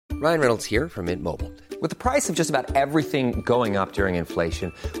Ryan Reynolds here from Mint Mobile. With the price of just about everything going up during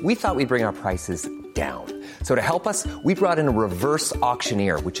inflation, we thought we'd bring our prices down. So to help us, we brought in a reverse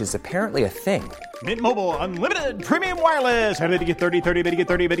auctioneer, which is apparently a thing. Mint Mobile Unlimited Premium Wireless. How to get 30, 30, bit to get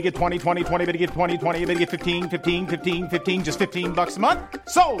 30, bit to get 20, 20, 20, bit to get 20, 20, bit to get 15, 15, 15, 15, just $15 a month?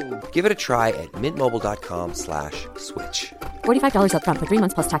 Sold! Give it a try at mintmobile.com/switch. $45 up front for 3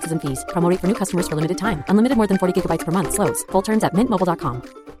 months plus taxes and fees. Promo rate for new customers for limited time. Unlimited more than 40 gigabytes per month. Slows full terms at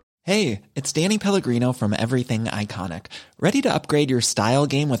mintmobile.com. Hey, it's Danny Pellegrino from Everything Iconic. Ready to upgrade your style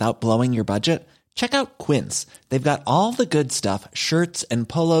game without blowing your budget? Check out Quince. They've got all the good stuff, shirts and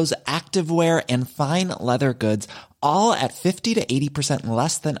polos, activewear, and fine leather goods, all at 50 to 80%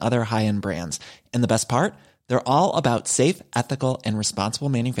 less than other high-end brands. And the best part? They're all about safe, ethical, and responsible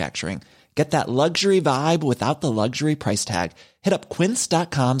manufacturing. Get that luxury vibe without the luxury price tag. Hit up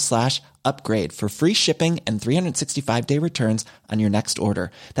quince.com/upgrade for free shipping and 365-day returns on your next order.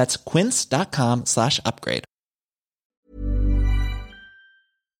 That's quince.com/upgrade.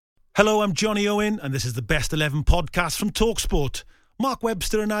 Hello, I'm Johnny Owen, and this is the Best 11 podcast from TalkSport. Mark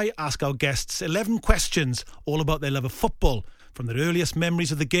Webster and I ask our guests 11 questions all about their love of football, from their earliest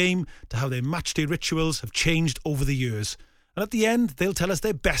memories of the game to how their matchday rituals have changed over the years. And at the end, they'll tell us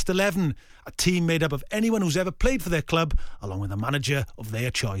their best 11, a team made up of anyone who's ever played for their club, along with a manager of their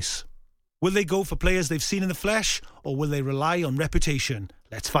choice. Will they go for players they've seen in the flesh, or will they rely on reputation?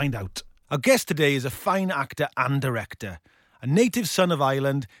 Let's find out. Our guest today is a fine actor and director. A native son of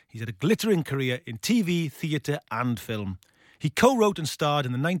Ireland, he's had a glittering career in TV, theatre and film. He co-wrote and starred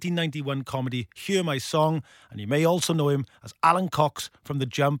in the 1991 comedy Hear My Song, and you may also know him as Alan Cox from The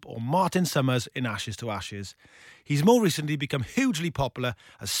Jump or Martin Summers in Ashes to Ashes. He's more recently become hugely popular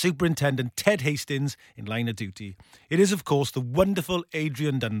as Superintendent Ted Hastings in Line of Duty. It is, of course, the wonderful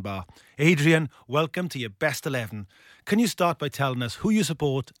Adrian Dunbar. Adrian, welcome to your Best 11. Can you start by telling us who you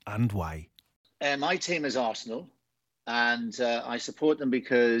support and why? My team is Arsenal. And I support them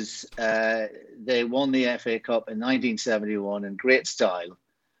because they won the FA Cup in 1971 in great style.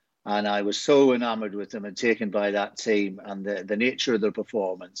 And I was so enamoured with them and taken by that team and the nature of their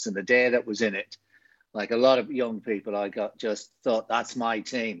performance and the day that was in it. Like a lot of young people, just thought, that's my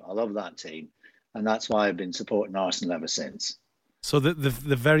team. I love that team. And that's why I've been supporting Arsenal ever since. So the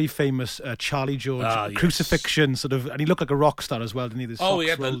very famous Charlie George crucifixion sort of, and he looked like a rock star as well, didn't he? He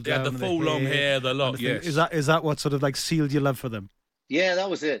had the full long hair, the lot. Yes, is that what sort of like sealed your love for them? Yeah,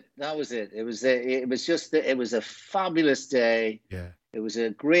 that was it. It was a fabulous day. Yeah, it was a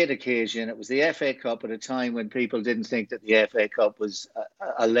great occasion. It was the FA Cup at a time when people didn't think that the FA Cup was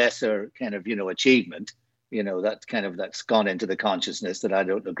a lesser kind of achievement. That's gone into the consciousness that I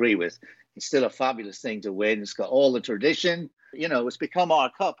don't agree with. It's still a fabulous thing to win. It's got all the tradition. It's become our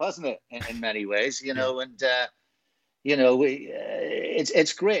cup, hasn't it? In many ways, it's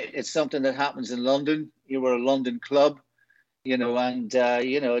great. It's something that happens in London. We're a London club,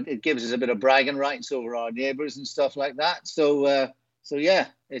 it gives us a bit of bragging rights over our neighbours and stuff like that. So yeah,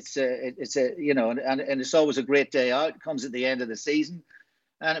 it's always a great day out. It comes at the end of the season,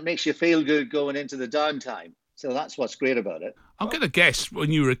 and it makes you feel good going into the downtime. So that's what's great about it. I'm going to guess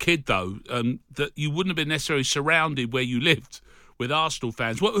when you were a kid, though, that you wouldn't have been necessarily surrounded where you lived with Arsenal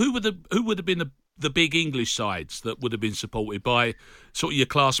fans. Who would have been the big English sides that would have been supported by sort of your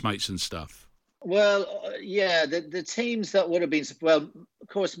classmates and stuff? Well, yeah, the teams that would have been... Well, of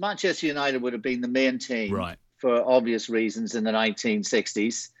course, Manchester United would have been the main team, right, for obvious reasons in the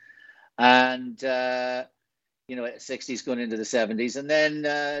 1960s. And... 60s going into the 70s, and then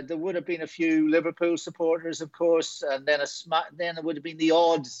there would have been a few Liverpool supporters, of course, and then there would have been the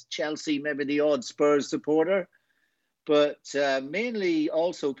odd Chelsea, maybe the odd Spurs supporter, but mainly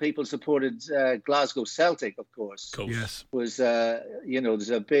also people supported Glasgow Celtic, of course. Cool. Yes, was there's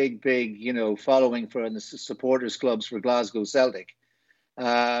a big following for in the supporters clubs for Glasgow Celtic.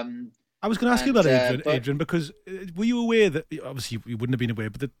 I was going to ask you about Adrian, because were you aware that, obviously you wouldn't have been aware,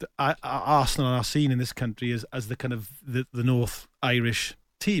 but that Arsenal are seen in this country as the kind of the North Irish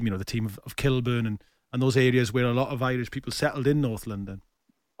team, the team of Kilburn and those areas where a lot of Irish people settled in North London?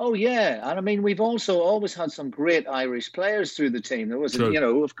 Oh, yeah. And I mean, we've also always had some great Irish players through the team. There was,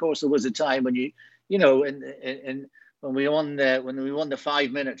 of course, there was a time when when we won the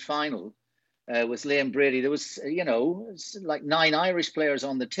 5-minute final, with Liam Brady, there was, it's like 9 Irish players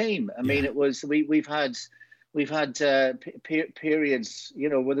on the team. I mean, it was we've had periods,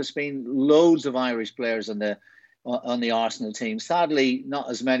 where there's been loads of Irish players on the Arsenal team. Sadly, not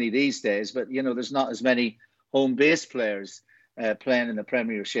as many these days, but there's not as many home-based players playing in the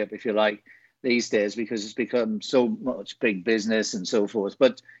Premiership, if you like, these days, because it's become so much big business and so forth.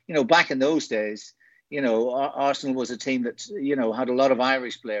 But back in those days, Arsenal was a team that, had a lot of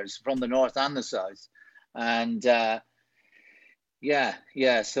Irish players from the north and the south. And so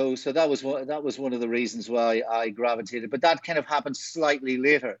that was one of the reasons why I gravitated. But that kind of happened slightly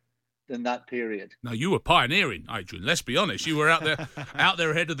later than that period. No, you were pioneering, Adrian. Let's be honest. You were out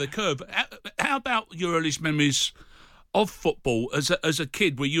there ahead of the curve. How about your earliest memories of football as a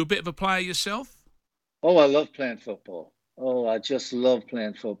kid? Were you a bit of a player yourself? Oh, I love playing football. Oh, I just love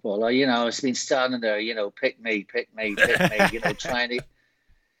playing football. I've been standing there, pick me, trying to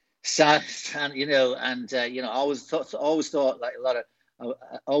stand, I always thought like I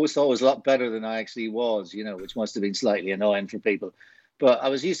always thought I was a lot better than I actually was, which must have been slightly annoying for people. But I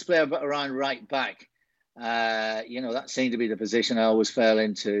was used to play around right back. That seemed to be the position I always fell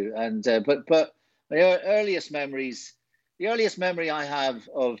into. And but my earliest memory I have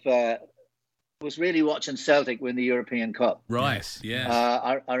of was really watching Celtic win the European Cup. Right.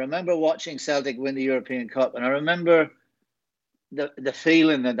 Yeah. I remember watching Celtic win the European Cup, and I remember the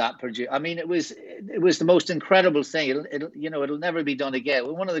feeling that produced. I mean, it was the most incredible thing. It'll never be done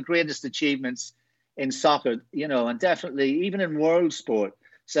again. One of the greatest achievements in soccer, and definitely even in world sport,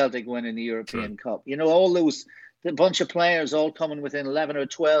 Celtic winning the European Cup. All the bunch of players all coming within 11 or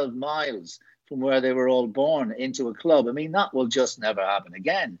 12 miles from where they were all born into a club. I mean, that will just never happen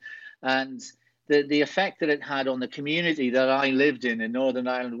again. And the effect that it had on the community that I lived in Northern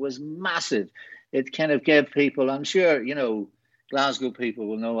Ireland was massive. It kind of gave people, I'm sure, Glasgow people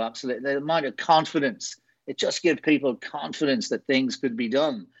will know absolutely, the amount of confidence. It just gave people confidence that things could be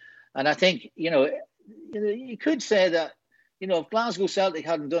done. And I think, you could say that, if Glasgow Celtic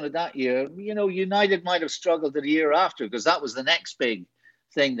hadn't done it that year, United might have struggled the year after, because that was the next big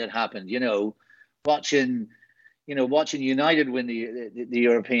thing that happened, watching United win the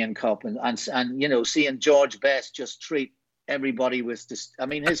European Cup and seeing George Best just treat everybody with this. I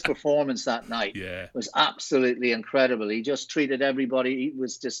mean, his performance that night was absolutely incredible. He just treated everybody.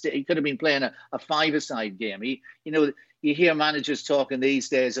 He could have been playing a five-a-side game. You hear managers talking these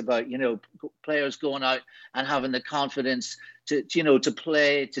days about, players going out and having the confidence to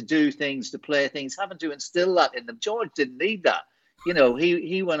play, to do things, to play things, having to instill that in them. George didn't need that.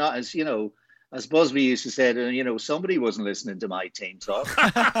 He went out as Busby used to say, somebody wasn't listening to my team talk,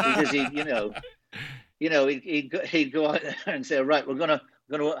 because he'd go out there and say, right, we're going to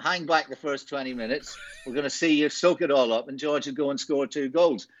hang back the first 20 minutes. We're going to see you soak it all up. And George would go and score 2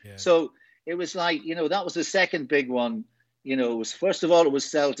 goals. Yeah. So it was like, that was the second big one. First of all, it was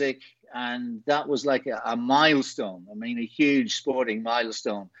Celtic. And that was like a milestone. I mean, a huge sporting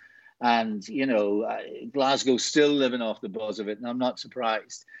milestone. And, Glasgow still living off the buzz of it. And I'm not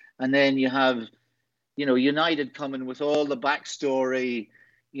surprised. And then you have, United coming with all the backstory,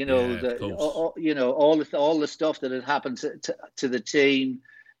 all the stuff that had happened to the team,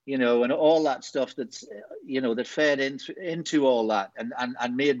 and all that stuff that's, that fed into all that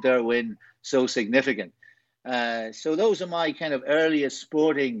and made their win so significant. So those are my kind of earliest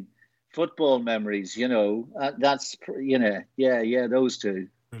sporting football memories. That's those two.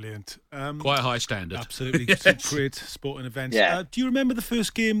 Brilliant. Quite a high standard. Absolutely. Yes. Some great sporting events. Yeah. Do you remember the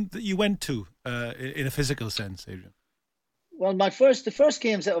first game that you went to in a physical sense, Adrian? Well, the first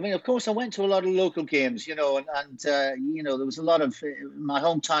games, of course, I went to a lot of local games, and there was a lot of, my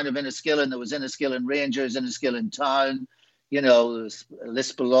hometown of Enniskillen, there was Enniskillen Rangers, Enniskillen Town, there was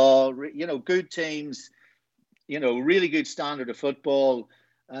Lisbolaw, good teams, really good standard of football.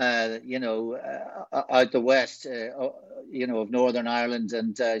 Out the west, of Northern Ireland.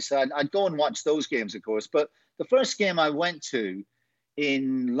 And so I'd go and watch those games, of course. But the first game I went to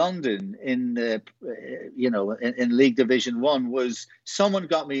in London in League Division 1 was someone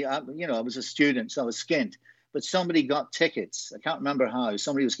got me, I was a student, so I was skint, but somebody got tickets. I can't remember how.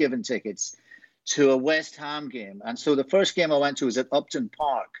 Somebody was given tickets to a West Ham game. And so the first game I went to was at Upton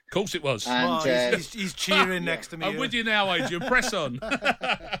Park. Of course it was. And, he's cheering next to me. I'm with you now, Adrian. Press on.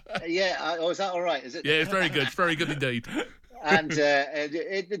 Is that all right? Is it? Yeah, it's very good. It's very good indeed. And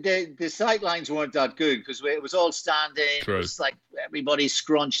the sidelines weren't that good because it was all standing. True. It was like everybody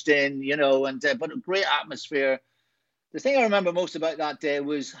scrunched in, but a great atmosphere. The thing I remember most about that day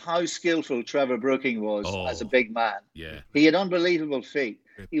was how skillful Trevor Brooking was as a big man. Yeah. He had unbelievable feet.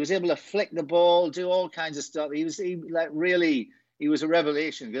 He was able to flick the ball, do all kinds of stuff. He was a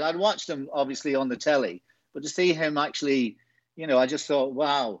revelation. Because I'd watched him obviously on the telly, but to see him actually, I just thought,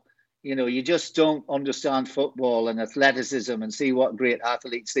 wow, you just don't understand football and athleticism and see what great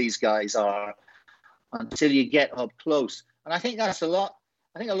athletes these guys are until you get up close. And I think that's a lot.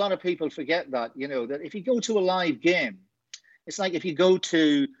 I think a lot of people forget that, that if you go to a live game, it's like if you go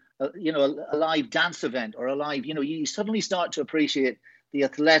to, a live dance event or a live, you suddenly start to appreciate the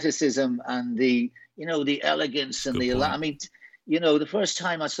athleticism and the elegance and I mean, the first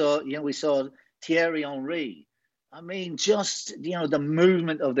time we saw Thierry Henry. I mean, just, the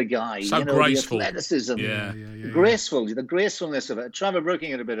movement of the guy, so graceful. The athleticism, graceful, the gracefulness of it. Trevor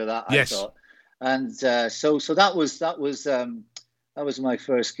Brooking had a bit of that, yes. I thought. And so that was my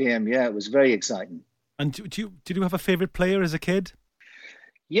first game. Yeah, it was very exciting. And did you have a favourite player as a kid?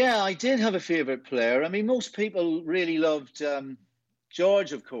 Yeah, I did have a favourite player. I mean, most people really loved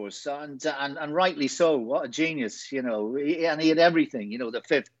George, of course, and rightly so. What a genius, and he had everything, the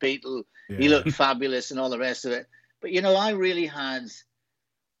fifth Beatle. Yeah. He looked fabulous and all the rest of it. But, I really had,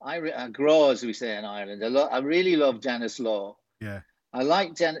 Graw, as we say in Ireland, I really loved Denis Law. Yeah. I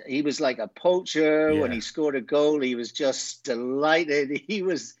liked Dennis. He was like a poacher. When he scored a goal. He was just delighted. He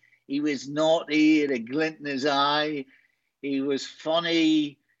was naughty. He had a glint in his eye. He was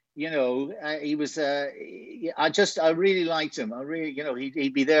funny. He was. I really liked him. I really,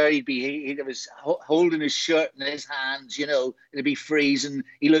 he'd be there. He was holding his shirt in his hands. It'd be freezing.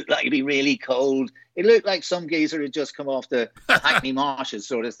 He looked like he'd be really cold. It looked like some geezer had just come off the Hackney Marshes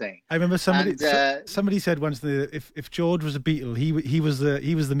sort of thing. I remember somebody said once that if George was a Beatle, he was the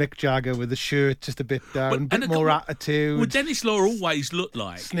Mick Jagger with the shirt just a bit down, a bit more attitude. Well, Denis Law always looked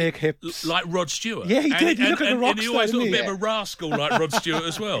like snake hips, like Rod Stewart. Yeah, he did. He looked like a rock star. And he always looked a bit of a rascal like Rod Stewart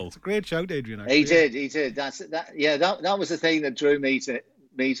as well. It's a great shout, Adrian. He did. That was the thing that drew me to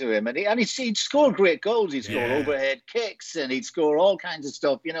him, and he'd score great goals. He'd score overhead kicks, and he'd score all kinds of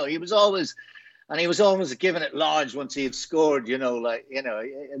stuff. He was always giving it large once he had scored. I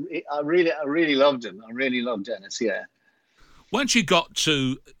really loved him. I really loved Denis. Yeah. Once you got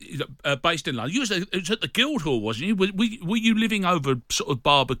to based in London, it was at the Guildhall, wasn't you? Were you living over sort of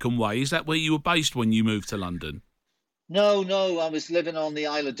Barbican Way? Is that where you were based when you moved to London? No, I was living on the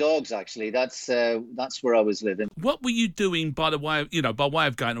Isle of Dogs. Actually, that's where I was living. What were you doing by way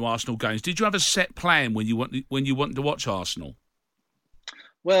of going to Arsenal games? Did you have a set plan when you wanted to watch Arsenal?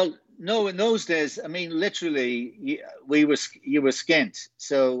 Well, no. In those days, I mean, literally, you were skint.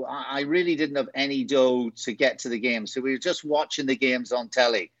 So I really didn't have any dough to get to the games. So we were just watching the games on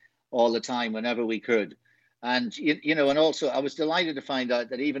telly all the time whenever we could. And and also I was delighted to find out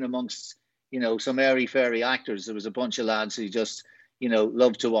that even amongst some airy-fairy actors, there was a bunch of lads who just,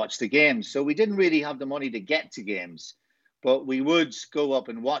 loved to watch the games. So we didn't really have the money to get to games, but we would go up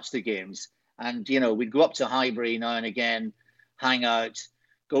and watch the games. And, we'd go up to Highbury now and again, hang out,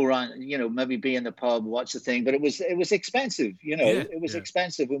 go around, maybe be in the pub, watch the thing. But it was expensive, it was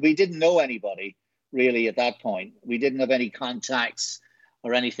expensive. We didn't know anybody really at that point. We didn't have any contacts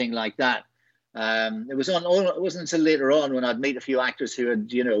or anything like that. It wasn't until later on when I'd meet a few actors who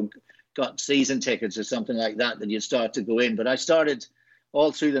had, got season tickets or something like that you'd start to go in. But I started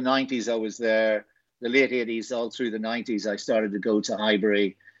all through the 90s. I was there, the late 80s, all through the 90s. I started to go to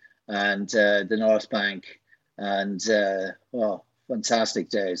Highbury and the North Bank, and fantastic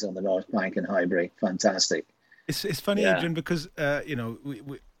days on the North Bank and Highbury. Fantastic. It's funny, Adrian, because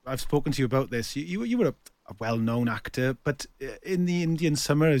I've spoken to you about this. You were a well-known actor, but in the Indian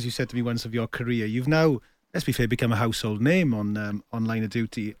Summer, as you said to me once, of your career, you've now, let's be fair, become a household name on Line of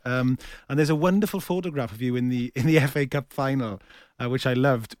Duty. And there's a wonderful photograph of you in the FA Cup final, which I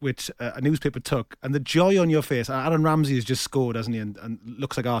loved, which a newspaper took. And the joy on your face. Aaron Ramsey has just scored, hasn't he? And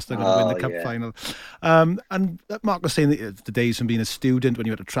looks like Arsenal are going to win the cup final. And Mark was saying that the days from being a student when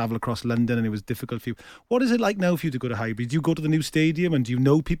you had to travel across London and it was difficult for you. What is it like now for you to go to Highbury? Do you go to the new stadium and do you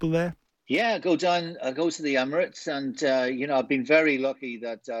know people there? Yeah, I go to the Emirates, and I've been very lucky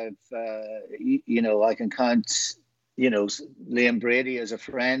that I've I can count Liam Brady as a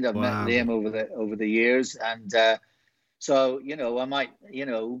friend. I've met Liam over the years, and so I might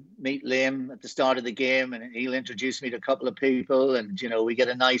meet Liam at the start of the game, and he'll introduce me to a couple of people, and we get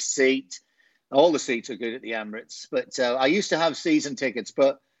a nice seat. All the seats are good at the Emirates, but I used to have season tickets,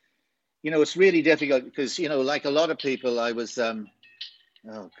 but it's really difficult because like a lot of people, I was.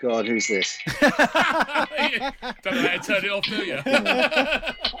 Oh God, who's this? Don't know how to turn it off, do you?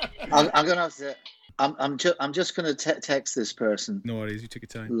 I'm gonna have to. I'm just gonna text this person. No worries, you took your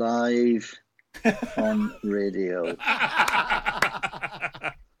time. Live on radio.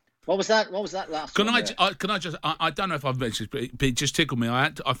 What was that last one? Can I just? I don't know if I've mentioned this, but it just tickled me. I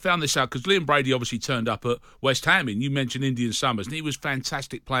found this out because Liam Brady obviously turned up at West Ham. And you mentioned Indian Summers, and he was a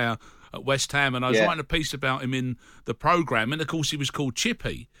fantastic player at West Ham. And I was writing a piece about him in the programme, and of course he was called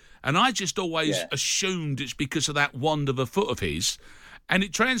Chippy. And I just always assumed it's because of that wand of a foot of his. And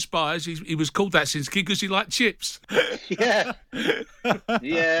it transpires he was called that since kid because he liked chips. Yeah,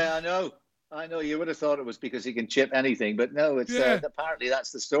 I know. I know you would have thought it was because he can chip anything, but no, it's apparently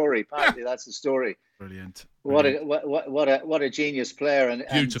that's the story. Brilliant. What a genius player, and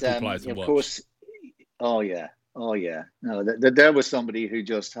Beautiful player to of watch. course. Oh yeah. No, there was somebody who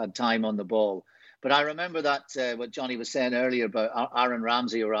just had time on the ball. But I remember that what Johnny was saying earlier about Aaron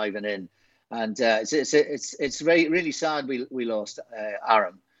Ramsey arriving in, and it's really sad we lost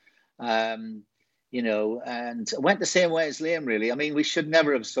Aaron. And went the same way as Liam, really. I mean, we should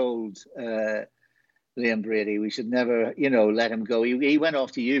never have sold Liam Brady. We should never, let him go. He went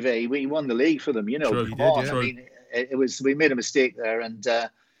off to Juve. He won the league for them, True, Come he on. did, I mean, we made a mistake there.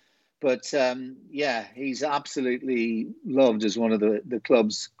 But he's absolutely loved as one of the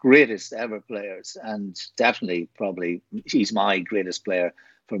club's greatest ever players. And definitely, probably, he's my greatest player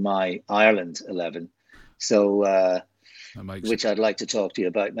for my Ireland 11. So... which I'd like to talk to you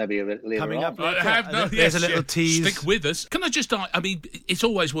about maybe a bit later Coming on. up, there's a little tease. Stick with us. Can I just, I mean, it's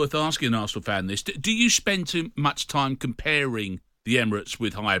always worth asking an Arsenal fan this. Do you spend too much time comparing the Emirates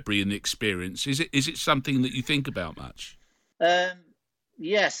with Highbury and the experience? Is it something that you think about much?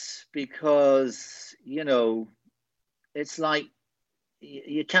 Yes, because, it's like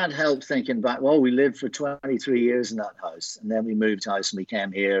you can't help thinking back, well, we lived for 23 years in that house and then we moved house and we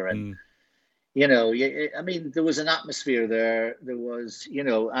came here and... I mean, there was an atmosphere there. There was,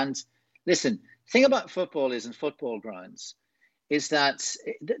 and listen, the thing about football is, in football grounds, is that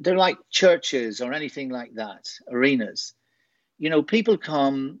they're like churches or anything like that, arenas. People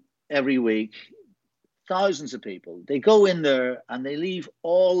come every week, thousands of people. They go in there and they leave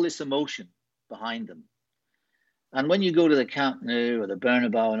all this emotion behind them. And when you go to the Camp Nou or the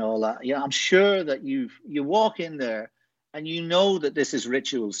Bernabeu and all that, I'm sure that you walk in there and you know that this is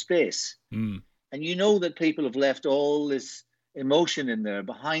ritual space. Mm. And you know that people have left all this emotion in there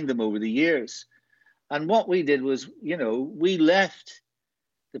behind them over the years. And what we did was, we left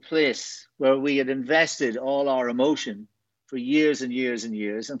the place where we had invested all our emotion for years and years and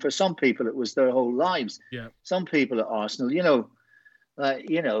years. And for some people, it was their whole lives. Yeah. Some people at Arsenal,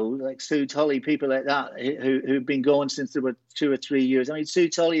 like Sue Tully, people like that, who've been going since they were 2 or 3 years. I mean, Sue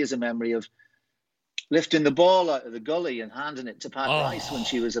Tully has a memory of lifting the ball out of the gully and handing it to Pat Rice when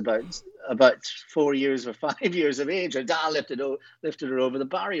she was about 4 years or 5 years of age. Her dad lifted her over the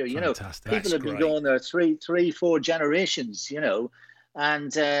barrier. Fantastic. People have been going there three, 4 generations,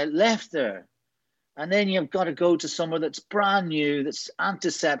 and left there. And then you've got to go to somewhere that's brand new, that's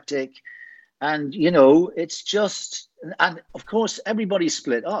antiseptic, and it's just. And of course, everybody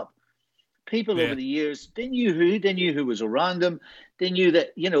split up. People over the years, they knew who was around them. They knew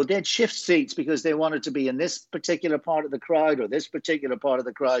that, they had shift seats because they wanted to be in this particular part of the crowd or this particular part of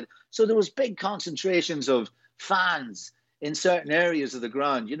the crowd. So there was big concentrations of fans in certain areas of the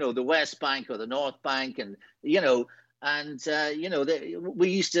ground, the West Bank or the North Bank. And, we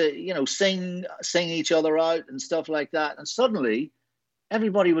used to, sing each other out and stuff like that. And suddenly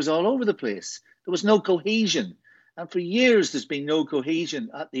everybody was all over the place. There was no cohesion. And for years, there's been no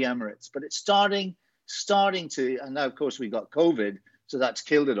cohesion at the Emirates, but it's starting to, and now, of course, we got COVID, so that's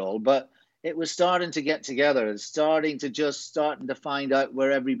killed it all, but it was starting to get together. It's starting to find out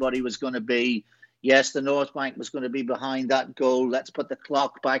where everybody was going to be. Yes, the North Bank was going to be behind that goal. Let's put the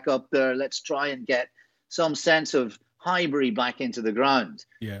clock back up there. Let's try and get some sense of Highbury back into the ground.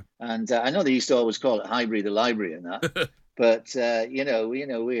 Yeah. And I know they used to always call it Highbury the library and that, but,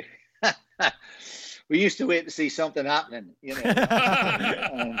 we used to wait to see something happening,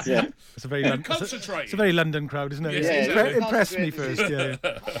 And, it's a very London crowd, isn't it? Yeah, impressed me first. Yeah.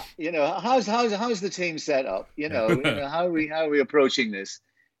 How's the team set up? How are we approaching this?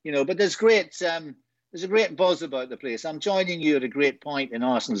 But there's a great buzz about the place. I'm joining you at a great point in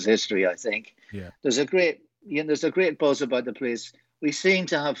Arsenal's history, I think. Yeah. There's a great buzz about the place. We seem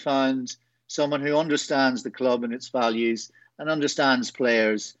to have found someone who understands the club and its values and understands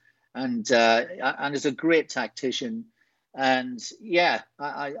players. And is a great tactician, and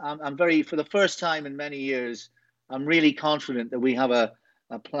I'm very, for the first time in many years, I'm really confident that we have a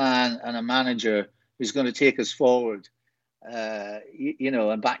plan and a manager who's going to take us forward,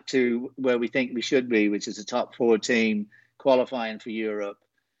 and back to where we think we should be, which is a top 4 team qualifying for Europe.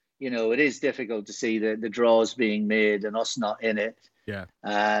 It is difficult to see the draws being made and us not in it,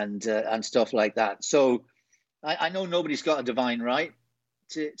 and stuff like that. So I know nobody's got a divine right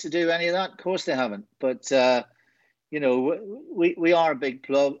to do any of that. Of course they haven't, but we are a big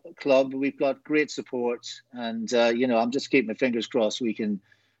club. We've got great support, and I'm just keeping my fingers crossed we can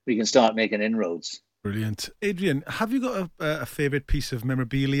start making inroads. Brilliant. Adrian, have you got a favourite piece of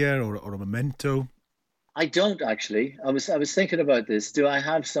memorabilia or a memento? I don't actually. I was thinking about this. Do I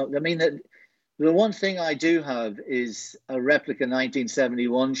have something? I mean, The one thing I do have is a replica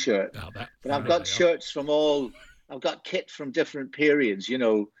 1971 shirt. But I've got shirts from I've got kit from different periods.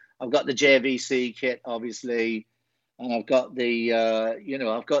 I've got the JVC kit, obviously, and I've got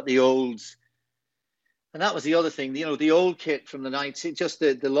I've got the old. And that was the other thing, the old kit from the 90s, just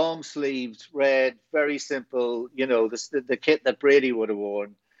the long sleeved red, very simple, the kit that Brady would have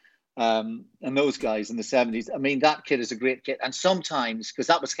worn. And those guys in the 70s. I mean, that kit is a great kit. And sometimes, because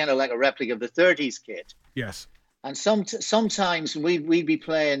that was kind of like a replica of the 30s kit. Yes. And sometimes we'd be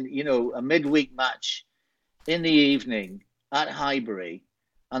playing, a midweek match in the evening at Highbury,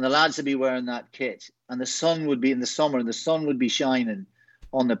 and the lads would be wearing that kit. And the sun would be in the summer, and the sun would be shining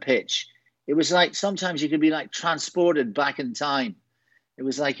on the pitch. It was like sometimes you could be like transported back in time. It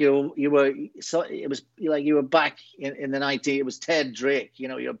was like you were back in the 19. It was Ted Drake,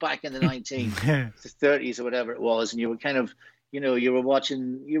 you're back in the 1930s or whatever it was, and you were kind of, you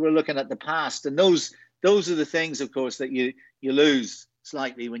were looking at the past, and those are the things, of course, that you lose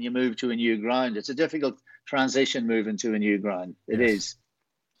slightly when you move to a new ground. It's a difficult transition moving to a new ground. It is.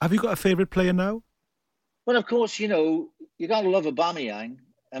 Have you got a favourite player now? Well, of course, you got to love Aubameyang.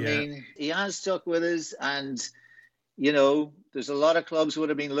 I mean, he has stuck with us, and there's a lot of clubs would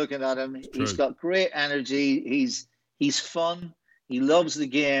have been looking at him. True. He's got great energy. He's fun. He loves the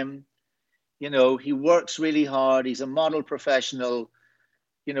game. He works really hard. He's a model professional.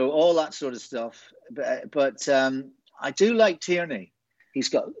 All that sort of stuff. But I do like Tierney. He's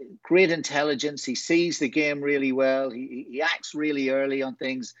got great intelligence. He sees the game really well. He acts really early on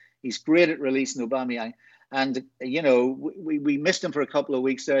things. He's great at releasing Aubameyang. And, we missed him for a couple of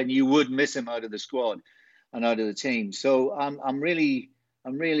weeks there, and you would miss him out of the squad and out of the team. So I'm really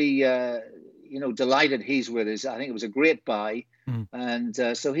delighted he's with us. I think it was a great buy. And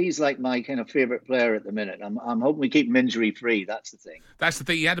so he's like my kind of favourite player at the minute. I'm hoping we keep him injury-free. That's the thing. That's the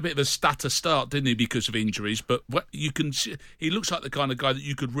thing. He had a bit of a stutter start, didn't he, because of injuries? But he looks like the kind of guy that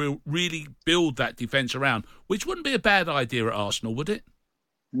you could really build that defence around, which wouldn't be a bad idea at Arsenal, would it?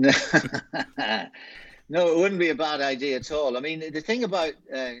 No, it wouldn't be a bad idea at all. I mean, the thing about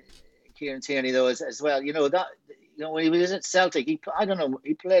Kieran Tierney, though, is as well, when he was at Celtic, he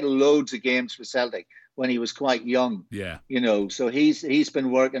played loads of games for Celtic when he was quite young. Yeah. So he's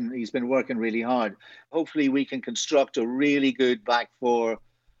been working really hard. Hopefully we can construct a really good back four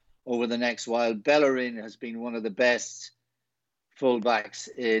over the next while. Bellerin has been one of the best fullbacks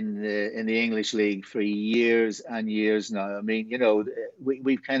in the English league for years and years now. I mean,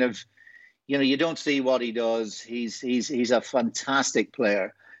 we've kind of, you don't see what he does. He's a fantastic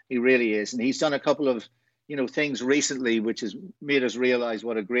player. He really is. And he's done a couple of, things recently which has made us realise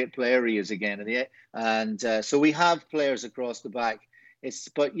what a great player he is again. And so we have players across the back.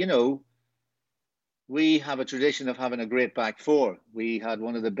 But we have a tradition of having a great back four. We had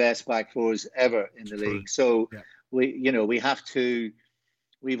one of the best back fours ever in the league. So we've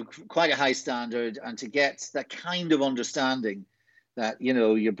quite a high standard, and to get that kind of understanding that,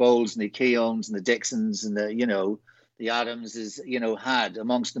 your Bowles and the Keowns and the Dixons and the Adams had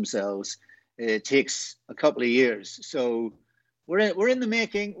amongst themselves, it takes a couple of years. So we're in the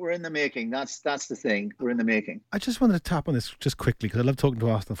making. We're in the making. That's the thing. We're in the making. I just wanted to tap on this just quickly, because I love talking to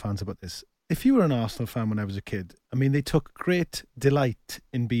Arsenal fans about this. If you were an Arsenal fan when I was a kid, I mean, they took great delight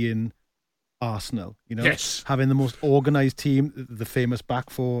in being Arsenal, yes, having the most organised team, the famous back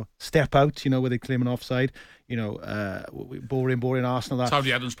four step out, where they claim an offside, boring Arsenal. That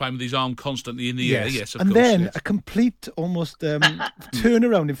Tony Adams playing with his arm constantly in the air, yes, of and course. And then a complete almost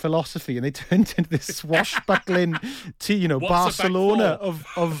turnaround in philosophy, and they turned into this swashbuckling Barcelona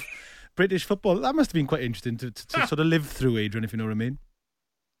of British football. That must have been quite interesting to sort of live through, Adrian, if you know what I mean.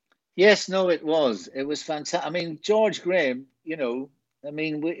 Yes, no, it was fantastic. I mean, George Graham, I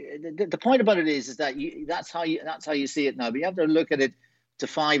mean, the point about it is that that's how you see it now. But you have to look at it to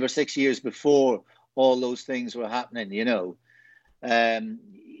 5 or 6 years before all those things were happening.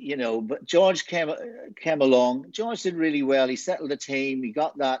 But George came along. George did really well. He settled the team. He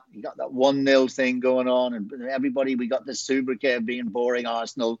got that 1-0 thing going on, and everybody. We got the sobriquet being boring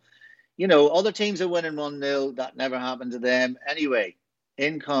Arsenal. Other teams are winning 1-0. That never happened to them. Anyway,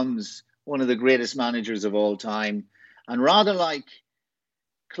 in comes one of the greatest managers of all time, and rather like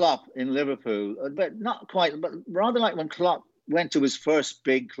Klopp in Liverpool, but not quite, but rather like when Klopp went to his first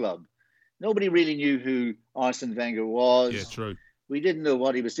big club, nobody really knew who Arsene Wenger was. Yeah, true. We didn't know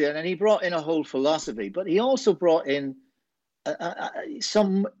what he was doing, and he brought in a whole philosophy, but he also brought in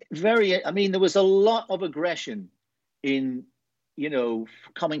some there was a lot of aggression in,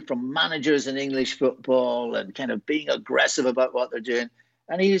 coming from managers in English football and kind of being aggressive about what they're doing.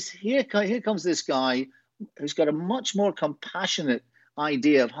 And here comes this guy who's got a much more compassionate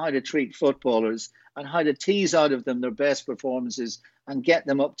idea of how to treat footballers and how to tease out of them their best performances and get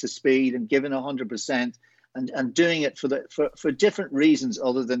them up to speed and giving 100% and doing it for different reasons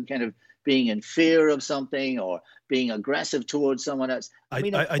other than kind of being in fear of something or being aggressive towards someone else. I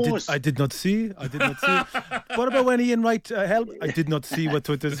mean, of course. I did not see. What about when Ian Wright helped? I did not see what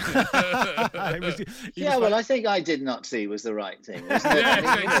Twitter's. Well, I think I did not see was the right thing. Wasn't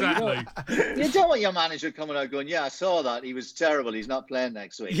it? Exactly. You don't want your manager coming out going, "Yeah, I saw that. He was terrible. He's not playing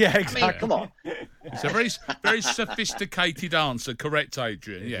next week." Yeah, exactly. I mean, come on. It's a very, very sophisticated answer. Correct,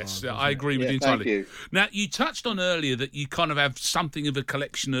 Adrian. Yes, I agree with you entirely. Thank you. Now, you touched on earlier that you kind of have something of a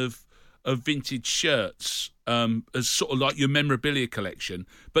collection of vintage shirts as sort of like your memorabilia collection.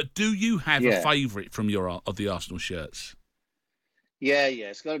 But do you have a favourite from of the Arsenal shirts? Yeah,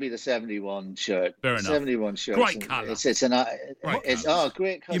 it's got to be the 71 shirt. Fair enough. 71 shirt. Great colour.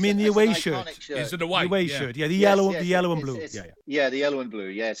 Great colour. You mean the away shirt? Is it away? The away shirt. Yeah, the yellow and blue. Yeah, the yellow and blue.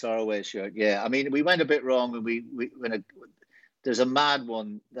 Yeah, it's our away shirt. Yeah, I mean, we went a bit wrong when there's a mad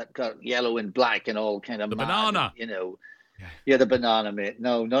one that got yellow and black and all kind of the mad, banana. You know. Yeah, the banana, mate.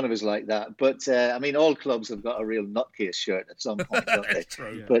 No, none of us like that. But, I mean, all clubs have got a real nutcase shirt at some point, don't they?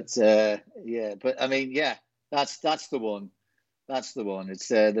 True. But, I mean, that's the one. That's the one. It's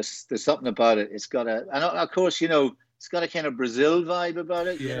there's something about it. It's got and of course, it's got a kind of Brazil vibe about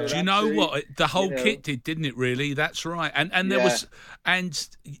it. Yeah. Do you know what the whole kit did, didn't it? Really, that's right. And there was, and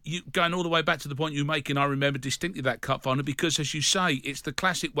you going all the way back to the point you were making. I remember distinctly that cup final because, as you say, it's the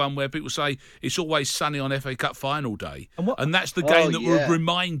classic one where people say it's always sunny on FA Cup final day, and that's the game that would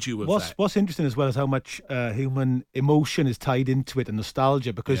remind you of that. What's interesting as well is how much human emotion is tied into it and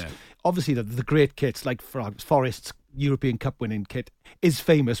nostalgia because obviously the great kits like Forest's European Cup winning kit is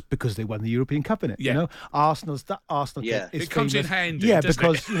famous because they won the European Cup in it. You know, Arsenal's kit is it comes famous. in handy. Yeah,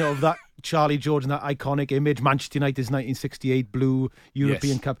 because of that Charlie George and that iconic image. Manchester United's 1968 blue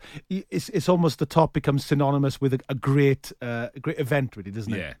European Cup. It's almost the top becomes synonymous with a great event, really,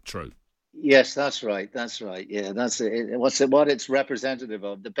 doesn't it? Yeah, true. Yes, that's right. Yeah, that's it. What it's representative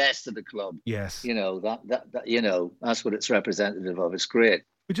of, the best of the club. Yes, that that's what it's representative of. It's great.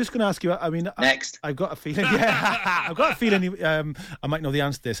 We're just going to ask you. I mean, next, I've got a feeling. Yeah, I've got a feeling. I might know the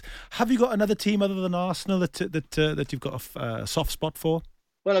answer to this. Have you got another team other than Arsenal that you've got a soft spot for?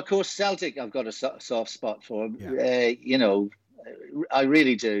 Well, of course, Celtic. I've got a soft spot for. I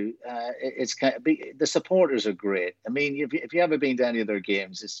really do. It's the supporters are great. I mean, if you ever been to any of their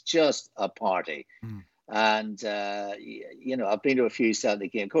games, it's just a party. And I've been to a few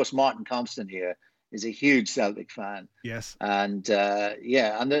Celtic games. Of course, Martin Compston here is a huge Celtic fan. Yes. And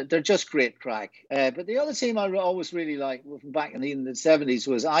and they're just great crack. But the other team I always really liked from back in the 70s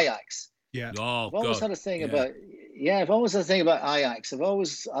was Ajax. Yeah. Oh, I've always had a thing about Ajax. I've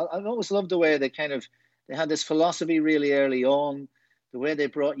always loved the way they had this philosophy really early on, the way they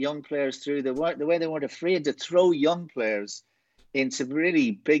brought young players through, the way they weren't afraid to throw young players into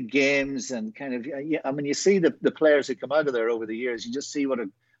really big games and kind of, I mean, you see the players that come out of there over the years, you just see what a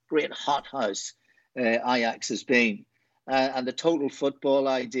great hothouse Ajax has been. And the total football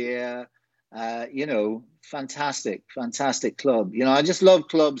idea, fantastic club. I just love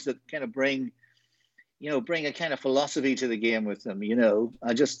clubs that kind of bring a kind of philosophy to the game with them.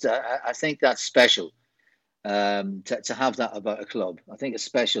 I think that's special. To have that about a club, I think it's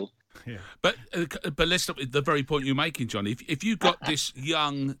special. Yeah. But let's stop at the very point you're making, Johnny. If you've got this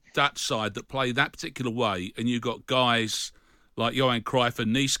young Dutch side that play that particular way, and you've got guys like Johan Cruyff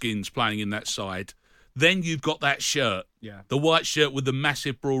and Neeskens playing in that side, then you've got that shirt, the white shirt with the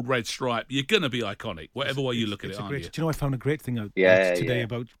massive broad red stripe. You're going to be iconic, whatever way you look at it, aren't you? Do you know, I found a great thing out today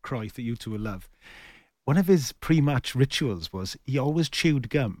about Cruyff that you two will love. One of his pre-match rituals was he always chewed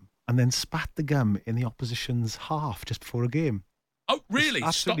gum and then spat the gum in the opposition's half just before a game. Oh, really?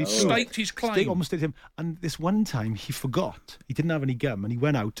 Staked his claim. Almost did him. And this one time he forgot. He didn't have any gum and he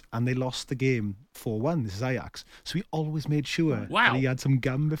went out and they lost the game 4-1. This is Ajax. So he always made sure that he had some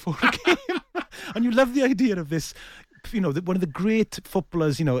gum before the game. And you love the idea of this, one of the great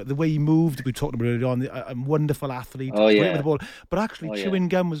footballers, the way he moved, we talked about it on, a wonderful athlete, great with the ball. But actually chewing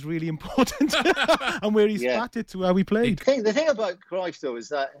gum was really important. And where he spat it to how he played. The thing about Cruyff, though, is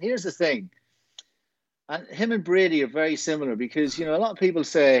that, here's the thing, and him and Brady are very similar because, a lot of people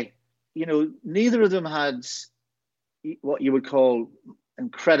say, neither of them had what you would call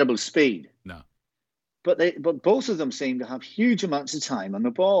incredible speed. No. But both of them seem to have huge amounts of time on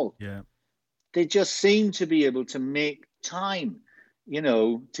the ball. Yeah. They just seem to be able to make time,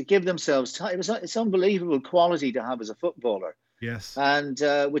 to give themselves time. It's unbelievable quality to have as a footballer. Yes. And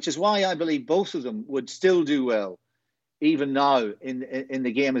which is why I believe both of them would still do well even now in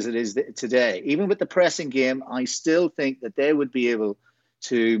the game as it is today. Even with the pressing game, I still think that they would be able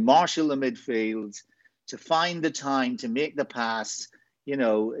to marshal the midfield, to find the time to make the pass.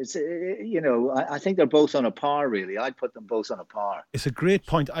 I think they're both on a par, really. I'd put them both on a par. It's a great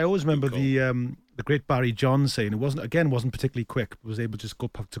point. I always remember the great Barry Johns saying it wasn't particularly quick, but was able to just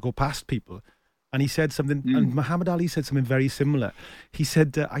go past people. And he said something, and Muhammad Ali said something very similar. He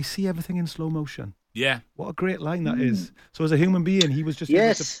said, I see everything in slow motion. Yeah. What a great line that is. So as a human being, he was just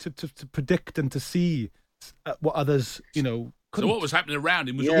able to predict and to see what others, couldn't. So what was happening around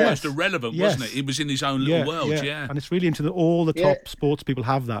him was almost irrelevant, wasn't it? He was in his own little world, yeah. And it's really into all the top sports people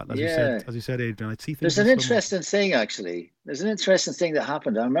have that, as you said, Adrian. I'd see things. There's an interesting thing, actually. There's an interesting thing that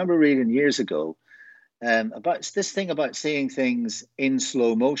happened. I remember reading years ago about this thing about seeing things in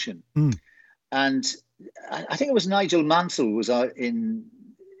slow motion. And I think it was Nigel Mansell was out in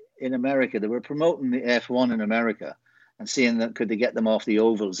America. They were promoting the F1 in America and seeing that could they get them off the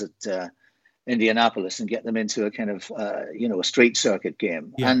ovals at Indianapolis and get them into a kind of a street circuit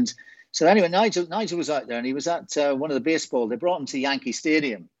game. Yeah. And so anyway, Nigel was out there, and he was at one of the baseball. They brought him to Yankee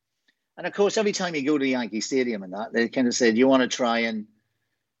Stadium, and of course, every time you go to Yankee Stadium and that, they kind of said, "You want to try and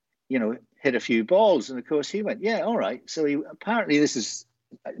hit a few balls?" And of course, he went, "Yeah, all right." So he apparently it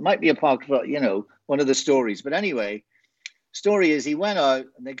might be a part of one of the stories, but anyway, story is he went out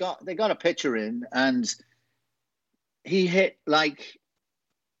and they got a pitcher in, and he hit like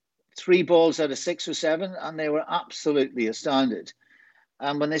 3 balls out of 6 or 7, and they were absolutely astounded.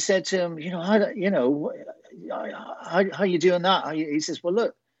 And when they said to him, how are you doing that? He says, well,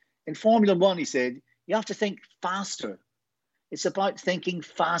 look, in Formula One, he said, you have to think faster. It's about thinking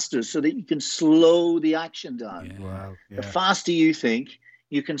faster so that you can slow the action down. Yeah. Wow. Yeah. The faster you think,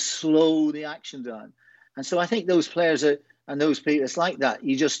 you can slow the action down. And so I think those players and those people, it's like that.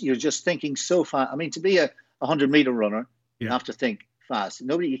 You're just thinking so fast. I mean, to be a 100-meter runner, you have to think fast.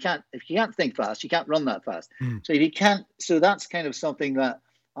 If you can't think fast, you can't run that fast. So that's kind of something that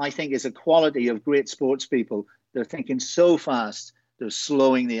I think is a quality of great sports people. They're thinking so fast, they're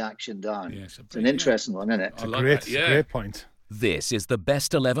slowing the action down. Yes, it's an interesting one, isn't it? It's a great point. This is the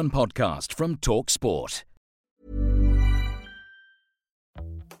Best 11 podcast from TalkSport.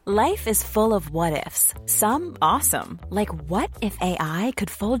 Life is full of what-ifs. Some awesome, like what if AI could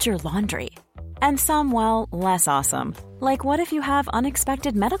fold your laundry? And some, well, less awesome, like what if you have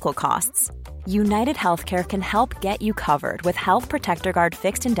unexpected medical costs? United Healthcare can help get you covered with Health Protector Guard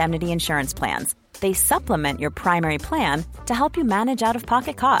fixed indemnity insurance plans. They supplement your primary plan to help you manage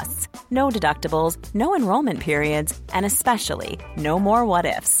out-of-pocket costs. No deductibles, no enrollment periods, and especially no more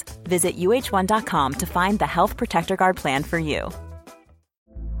what-ifs. Visit uh1.com to find the Health Protector Guard plan for you.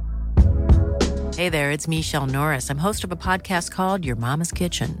 Hey there, it's Michelle Norris. I'm host of a podcast called Your Mama's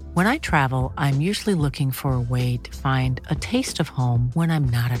Kitchen. When I travel, I'm usually looking for a way to find a taste of home when I'm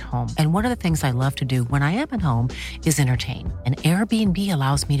not at home. And one of the things I love to do when I am at home is entertain. And Airbnb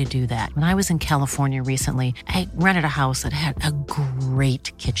allows me to do that. When I was in California recently, I rented a house that had a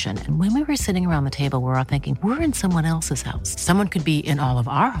great kitchen. And when we were sitting around the table, we were all thinking, we're in someone else's house. Someone could be in all of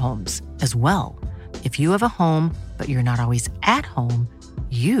our homes as well. If you have a home, but you're not always at home,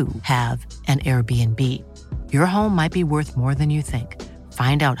 you have an Airbnb. Your home might be worth more than you think.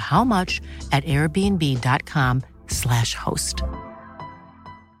 Find out how much at airbnb.com/host.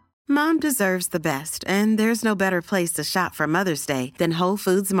 Mom deserves the best, and there's no better place to shop for Mother's Day than Whole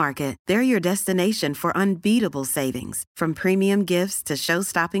Foods Market. They're your destination for unbeatable savings, from premium gifts to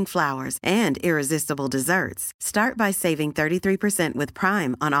show-stopping flowers and irresistible desserts. Start by saving 33% with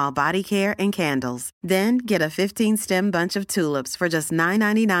Prime on all body care and candles. Then get a 15-stem bunch of tulips for just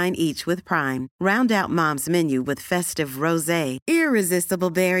 $9.99 each with Prime. Round out Mom's menu with festive rosé, irresistible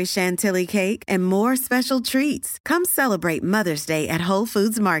berry chantilly cake, and more special treats. Come celebrate Mother's Day at Whole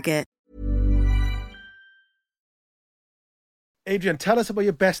Foods Market. Adrian, tell us about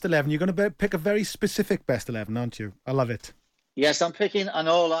your best 11. You're going to pick a very specific best 11, aren't you? I love it. Yes, I'm picking an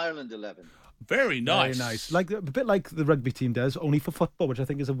All-Ireland 11. Very nice. Very nice. Like a bit like the rugby team does, only for football, which I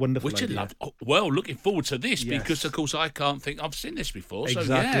think is a wonderful idea. Which I love. Oh, well, looking forward to this because, of course, I can't think I've seen this before.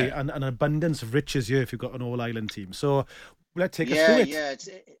 Exactly, so, and an abundance of riches here if you've got an All-Ireland team. So let's take us through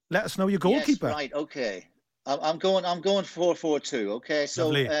it. Let us know your goalkeeper. Yes, right, okay. I'm going 4-4-2. Okay,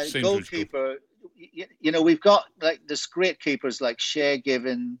 so goalkeeper. We've got like this great keepers like Shea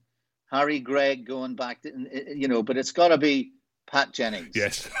Given, Harry Gregg going back, but it's got to be Pat Jennings.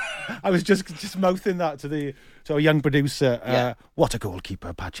 Yes, I was just mouthing that to a young producer. What a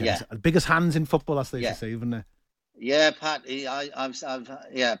goalkeeper, Pat Jennings! Yeah. The biggest hands in football, as they used to say, isn't it? Yeah, Pat.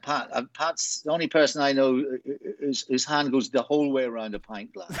 Pat. Pat's the only person I know whose hand goes the whole way around a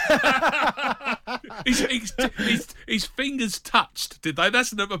pint glass. his fingers touched, did they?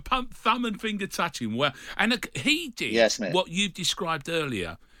 That's a thumb and finger touching. Well, and he did what you described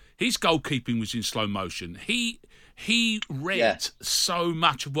earlier. His goalkeeping was in slow motion. He read so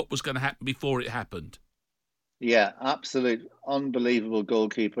much of what was going to happen before it happened. Yeah, absolute unbelievable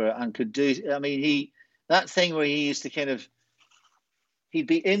goalkeeper, and could do. I mean, that thing where he used to he'd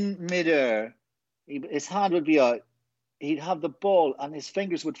be in midair, his hand would be out, he'd have the ball, and his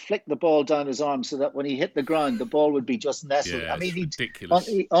fingers would flick the ball down his arm so that when he hit the ground, the ball would be just nestled. Yeah, I mean, ridiculous.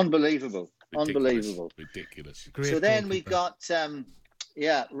 Unbelievable. Ridiculous. So then we got.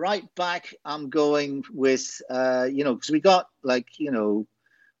 Right back, I'm going with, because we got, there's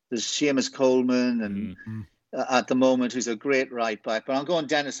Seamus Coleman and at the moment, who's a great right back, but I'm going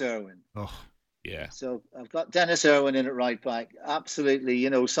Dennis Irwin. Oh, yeah. So I've got Dennis Irwin in at right back. Absolutely,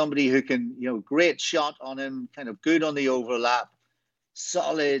 somebody who can, great shot on him, kind of good on the overlap,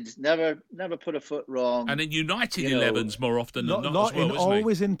 solid, never put a foot wrong. And in United 11s more often than not as well,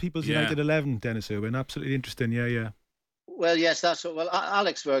 always in people's United 11, Dennis Irwin. Absolutely interesting, yeah. Well, yes, that's what. Well,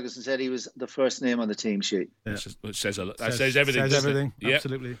 Alex Ferguson said he was the first name on the team sheet. Yeah. It says everything. Says everything. Yep.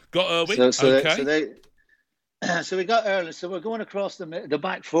 Absolutely. Got Irwin. So we got Ireland. So we're going across the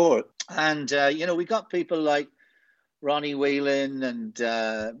back four, and we got people like Ronnie Whelan and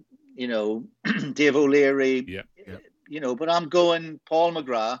Dave O'Leary. Yeah. But I'm going Paul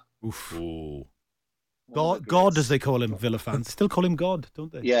McGrath. Oof. God, as they call him, Villa fans still call him God,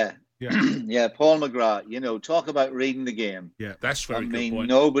 don't they? Yeah. Yeah, Paul McGrath. Talk about reading the game. Yeah, that's very good point.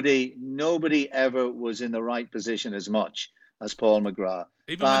 Nobody ever was in the right position as much as Paul McGrath.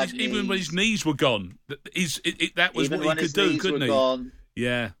 Even when his knees were gone, that was what he could do, couldn't he? Gone,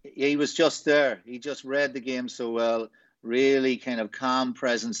 yeah, he was just there. He just read the game so well. Really kind of calm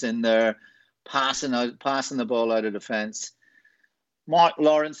presence in there, passing the ball out of defence. Mark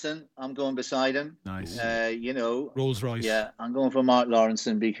Lawrenson, I'm going beside him. Nice. Rolls Royce. Yeah, I'm going for Mark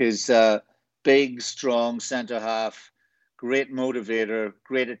Lawrenson because big, strong centre half, great motivator,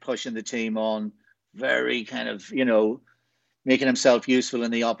 great at pushing the team on, very kind of, making himself useful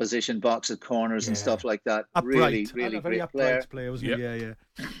in the opposition box at corners and stuff like that. Upright. Really very great upright player, wasn't he?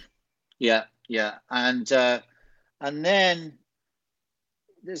 Yeah. And then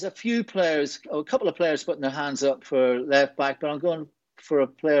there's a couple of players putting their hands up for left back, but I'm going for a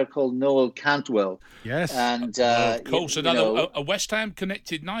player called Noel Cantwell. Yes, and of course, a West Ham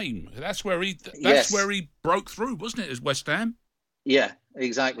connected name. That's where he broke through, wasn't it? As West Ham. Yeah,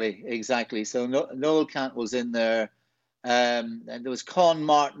 exactly. So Noel Cantwell's in there, and there was Con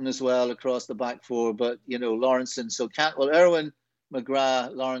Martin as well across the back four. But Lawrenson. So Cantwell, Irwin,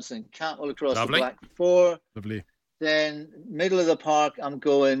 McGrath, Lawrenson, Cantwell across the back four. Lovely. Then middle of the park, I'm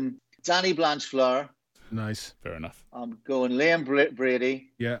going Danny Blanchflower. Nice. Fair enough. I'm going Liam Brady.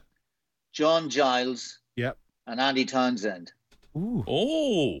 Yeah. John Giles. Yeah. And Andy Townsend. Ooh.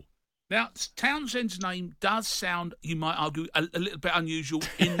 Oh. Now, Townsend's name does sound, you might argue, a little bit unusual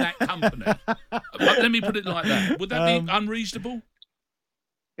in that company. Let me put it like that. Would that be unreasonable?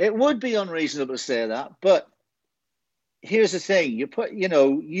 It would be unreasonable to say that, but here's the thing.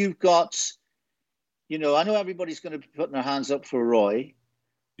 You've got... I know everybody's going to be putting their hands up for Roy,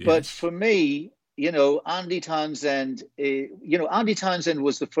 but for me, Andy Townsend, Andy Townsend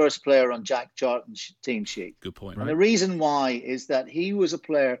was the first player on Jack Charlton's team sheet. Good point. And the reason why is that he was a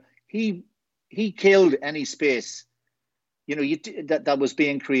player, he killed any space, that was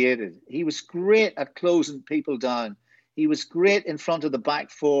being created. He was great at closing people down. He was great in front of the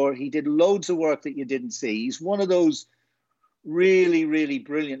back four. He did loads of work that you didn't see. He's one of those really, really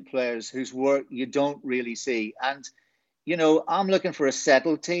brilliant players whose work you don't really see. And, I'm looking for a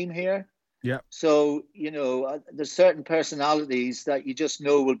settled team here. Yeah. So, there's certain personalities that you just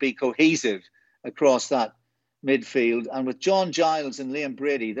know will be cohesive across that midfield. And with John Giles and Liam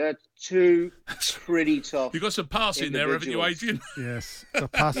Brady, they're two pretty tough. You've got some passing there, haven't you, Adrian? Yes.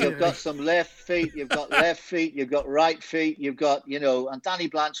 You've got some left feet, you've got right feet, you've got, and Danny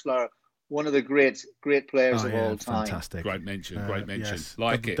Blanchflower, one of the great players of all time. Fantastic. Great mention. Yes.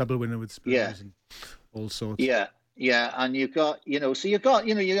 It. Double winner with Spurs and all sorts. Yeah, and you've got, you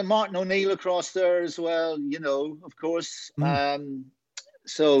got Martin O'Neill across there as well, of course.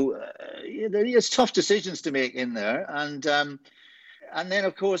 So it's tough decisions to make in there. And then,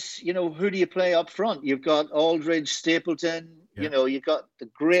 of course, who do you play up front? You've got Aldridge, Stapleton, you've got the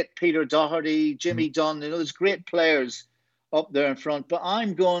great Peter Doherty, Jimmy Dunn, there's great players up there in front. But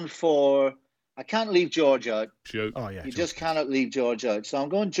I'm going I can't leave George out. Shoot. Oh, yeah. You just cannot leave George out. So I'm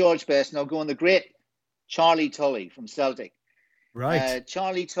going George Best, and I'm going the great Charlie Tully from Celtic. Right.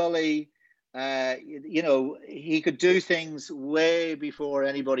 Charlie Tully, he could do things way before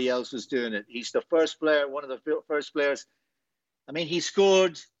anybody else was doing it. He's the first player, one of the first players. I mean, he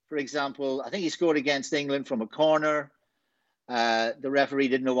scored, for example, I think he scored against England from a corner. The referee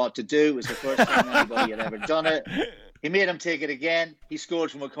didn't know what to do. It was the first time anybody had ever done it. He made him take it again. He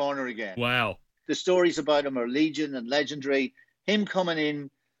scored from a corner again. Wow. The stories about him are legion and legendary. Him coming in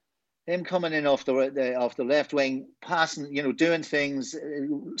off the left wing, passing, doing things,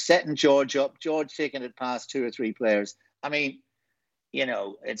 setting George up. George taking it past 2 or 3 players. I mean,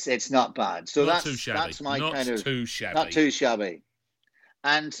 it's not bad. So not that's too shabby. That's my not kind of too shabby. Not too shabby.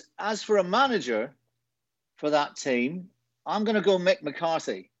 And as for a manager for that team, I'm going to go Mick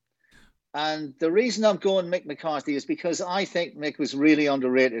McCarthy. And the reason I'm going Mick McCarthy is because I think Mick was really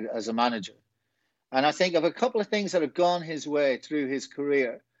underrated as a manager. And I think of a couple of things that have gone his way through his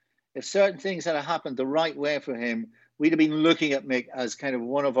career. If certain things had happened the right way for him, we'd have been looking at Mick as kind of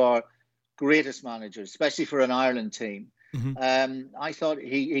one of our greatest managers, especially for an Ireland team. Mm-hmm. I thought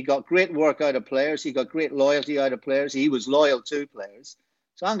he got great work out of players. He got great loyalty out of players. He was loyal to players.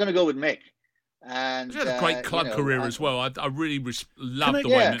 So I'm going to go with Mick. And he had a great club career as well. I really love the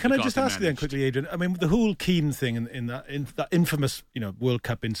way. Can I just ask you then quickly, Adrian? I mean, the whole Keane thing in that infamous World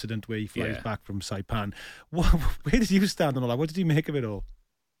Cup incident where he flies back from Saipan. Where did you stand on all that? What did you make of it all?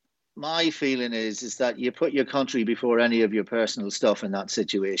 My feeling is that you put your country before any of your personal stuff in that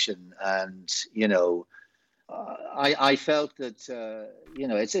situation, and I felt that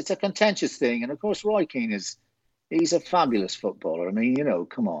it's a contentious thing, and of course Roy Keane he's a fabulous footballer. I mean,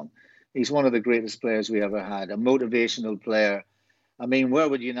 come on. He's one of the greatest players we ever had, a motivational player. I mean, where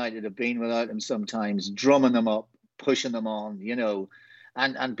would United have been without him sometimes, drumming them up, pushing them on,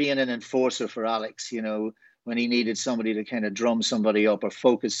 and being an enforcer for Alex, when he needed somebody to kind of drum somebody up or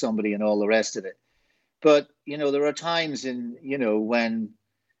focus somebody and all the rest of it. But, there are times when,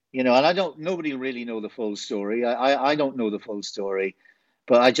 and nobody really know the full story. I don't know the full story,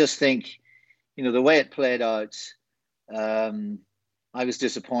 but I just think, the way it played out, I was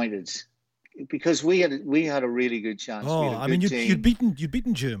disappointed because we had a really good chance. You'd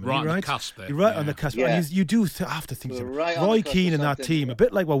beaten Germany, right? On the cusp there. You're right on the cusp. Yeah. And you do have to think Roy Keane and that team, a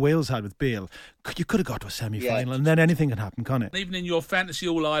bit like what Wales had with Bale. You could have got to a semi-final, and then anything can happen, can't it? Even in your fantasy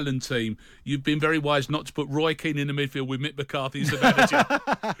All-Ireland team, you've been very wise not to put Roy Keane in the midfield with Mick McCarthy as the manager.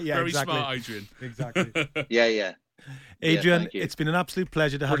 Very smart, Adrian. Exactly. Yeah. Adrian, it's been an absolute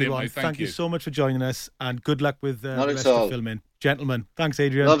pleasure to have you on. Thank you so much for joining us, and good luck with the rest of the filming. Gentlemen, thanks,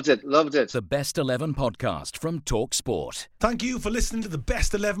 Adrian. Loved it. The Best 11 podcast from Talk Sport. Thank you for listening to the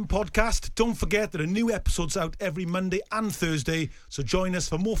Best 11 podcast. Don't forget there are new episodes out every Monday and Thursday, so join us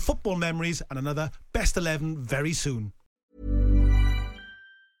for more football memories and another Best 11 very soon.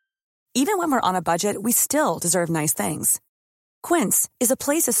 Even when we're on a budget, we still deserve nice things. Quince is a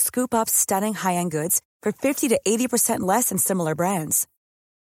place to scoop up stunning high-end goods for 50 to 80% less than similar brands.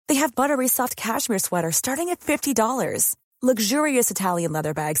 They have buttery soft cashmere sweaters starting at $50, luxurious Italian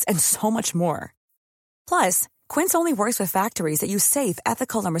leather bags, and so much more. Plus, Quince only works with factories that use safe,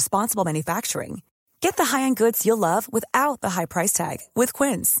 ethical, and responsible manufacturing. Get the high-end goods you'll love without the high price tag with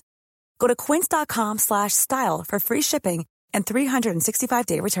Quince. Go to quince.com/style for free shipping and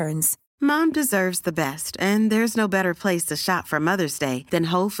 365-day returns. Mom deserves the best, and there's no better place to shop for Mother's Day than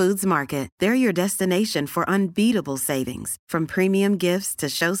Whole Foods Market. They're your destination for unbeatable savings, from premium gifts to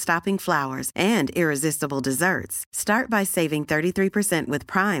show-stopping flowers and irresistible desserts. Start by saving 33% with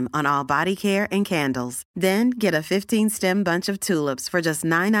Prime on all body care and candles. Then get a 15-stem bunch of tulips for just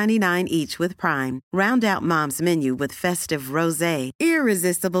 $9.99 each with Prime. Round out Mom's menu with festive rosé,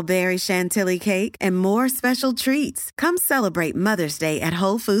 irresistible berry chantilly cake, and more special treats. Come celebrate Mother's Day at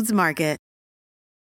Whole Foods Market.